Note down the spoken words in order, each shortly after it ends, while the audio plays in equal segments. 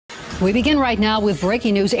We begin right now with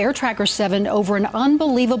breaking news. Air Tracker 7 over an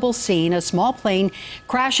unbelievable scene. A small plane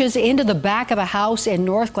crashes into the back of a house in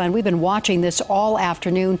Northglenn. We've been watching this all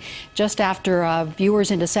afternoon. Just after viewers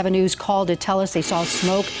into 7 News called to tell us they saw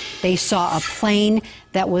smoke, they saw a plane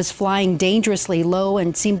that was flying dangerously low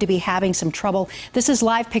and seemed to be having some trouble. This is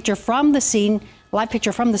live picture from the scene. Live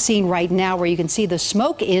picture from the scene right now where you can see the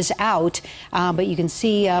smoke is out, but you can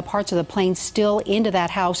see parts of the plane still into that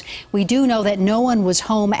house. We do know that no one was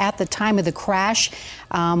home at the time of the crash.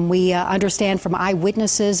 We understand from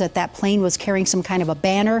eyewitnesses that that plane was carrying some kind of a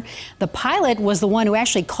banner. The pilot was the one who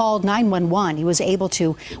actually called 911. He was able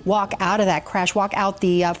to walk out of that crash, walk out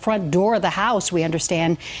the front door of the house. We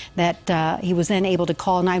understand that he was then able to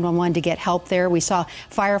call 911 to get help there. We saw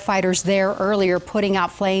firefighters there earlier putting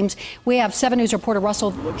out flames. We have 7 News reporter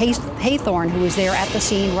Russell Haythorne, who is there at the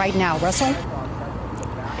scene right now. Russell?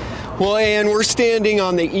 Well, Ann, we're standing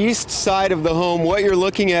on the east side of the home. What you're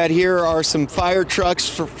looking at here are some fire trucks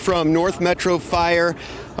from North Metro Fire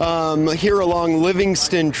here along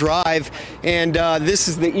Livingston Drive, and this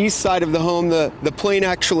is the east side of the home. The plane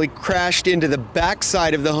actually crashed into the back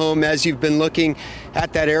side of the home as you've been looking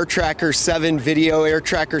at that Air Tracker 7 video. Air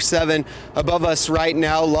Tracker 7 above us right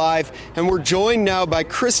now live, and we're joined now by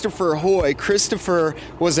Christopher Hoy. Christopher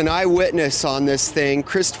was an eyewitness on this thing.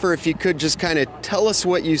 Christopher, if you could just kind of tell us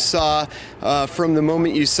what you saw from the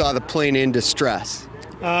moment you saw the plane in distress.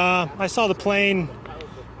 I saw the plane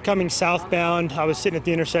coming southbound. I was sitting at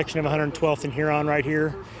the intersection of 112th and Huron right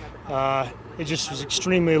here. It just was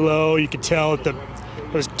extremely low. You could tell it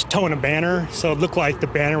was towing a banner, so it looked like the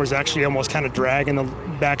banner was actually almost kind of dragging. The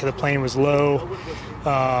back of the plane was low.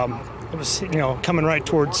 It was, coming right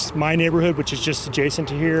towards my neighborhood, which is just adjacent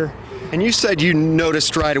to here. And you said you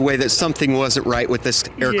noticed right away that something wasn't right with this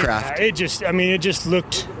aircraft. Yeah,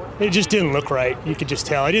 it just didn't look right. You could just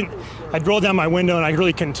tell. I'd roll down my window and I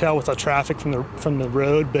really couldn't tell with the traffic from the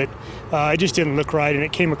road, but it just didn't look right. And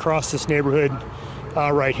it came across this neighborhood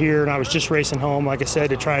right here, and I was just racing home, like I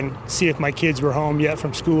said, to try and see if my kids were home yet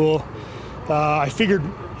from school. I figured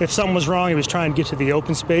if something was wrong, it was trying to get to the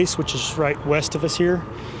open space, which is right west of us here.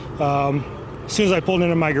 As soon as I pulled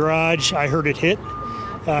into my garage, I heard it hit.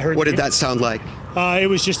 What did that sound like? It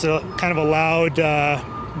was just a kind of a loud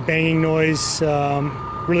banging noise,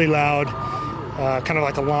 really loud, kind of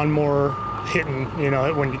like a lawnmower hitting,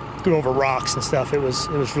 when you go over rocks and stuff. It was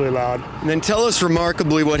really loud. And then tell us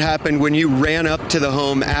remarkably what happened when you ran up to the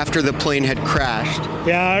home after the plane had crashed.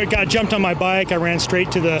 Yeah, I jumped on my bike. I ran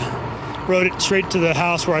rode it straight to the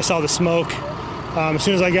house where I saw the smoke. As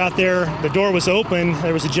soon as I got there, the door was open.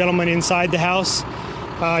 There was a gentleman inside the house.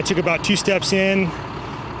 I took about 2 steps in.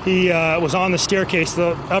 He was on the staircase.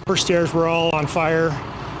 The upper stairs were all on fire.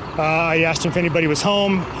 I asked him if anybody was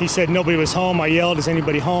home. He said nobody was home. I yelled, "Is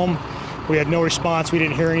anybody home?" We had no response. We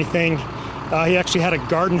didn't hear anything. He actually had a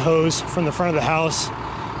garden hose from the front of the house,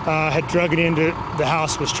 had drug it into the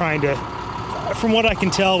house, was trying to, from what I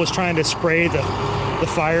can tell, was trying to spray the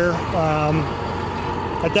fire.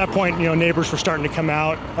 At that point, neighbors were starting to come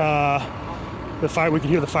out. We could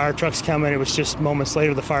hear the fire trucks coming. It was just moments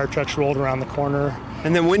later the fire trucks rolled around the corner.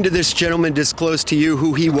 And then when did this gentleman disclose to you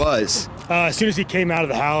who he was? As soon as he came out of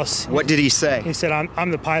the house. What did he say? He said,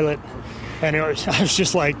 I'm the pilot. And I was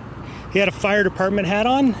just like, he had a fire department hat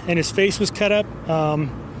on and his face was cut up.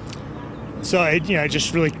 So it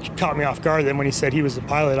just really caught me off guard. Then when he said he was the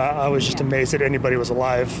pilot, I was just amazed that anybody was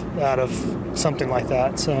alive out of something like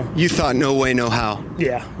that. So you thought no way, no how.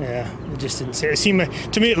 Yeah. It just didn't say.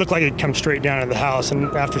 To me, it looked like it'd come straight down to the house,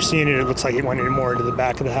 and after seeing it, it looks like it went more into the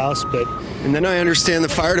back of the house. And then I understand the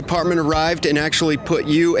fire department arrived and actually put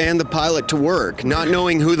you and the pilot to work, not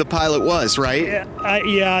knowing who the pilot was, right?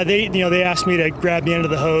 Yeah. They asked me to grab the end of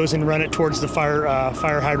the hose and run it towards the fire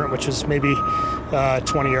hydrant, which was maybe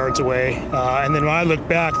 20 yards away. And then when I looked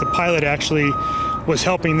back, the pilot actually was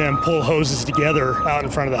helping them pull hoses together out in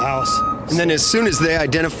front of the house. And then as soon as they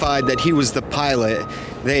identified that he was the pilot,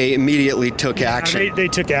 they immediately took action. They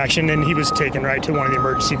took action, and he was taken right to one of the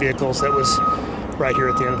emergency vehicles that was right here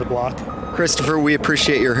at the end of the block. Christopher, we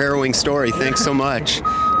appreciate your harrowing story. Thanks so much.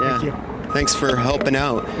 Thank you. Thanks for helping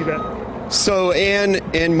out. You bet. So Ann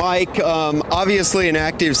and Mike, obviously an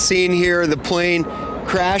active scene here. The plane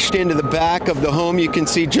crashed into the back of the home. You can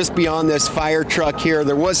see just beyond this fire truck here,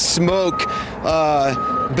 there was smoke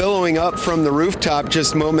billowing up from the rooftop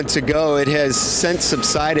just moments ago. It has since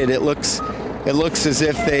subsided. It looks as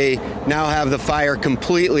if they now have the fire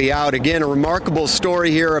completely out. Again, a remarkable story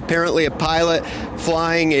here. Apparently a pilot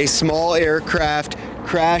flying a small aircraft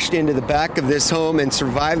crashed into the back of this home and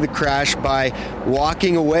survived the crash by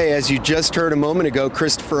walking away. As you just heard a moment ago,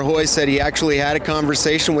 Christopher Hoy said he actually had a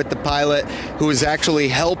conversation with the pilot who was actually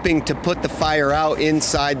helping to put the fire out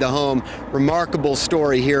inside the home. Remarkable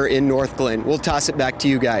story here in Northglenn. We'll toss it back to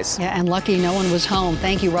you guys. Yeah, and lucky no one was home.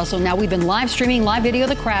 Thank you, Russell. Now, we've been live streaming live video of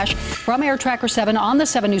the crash from Air Tracker 7 on the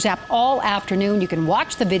 7 News app all afternoon. You can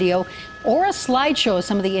watch the video or a slideshow of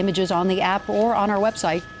some of the images on the app or on our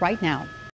website right now.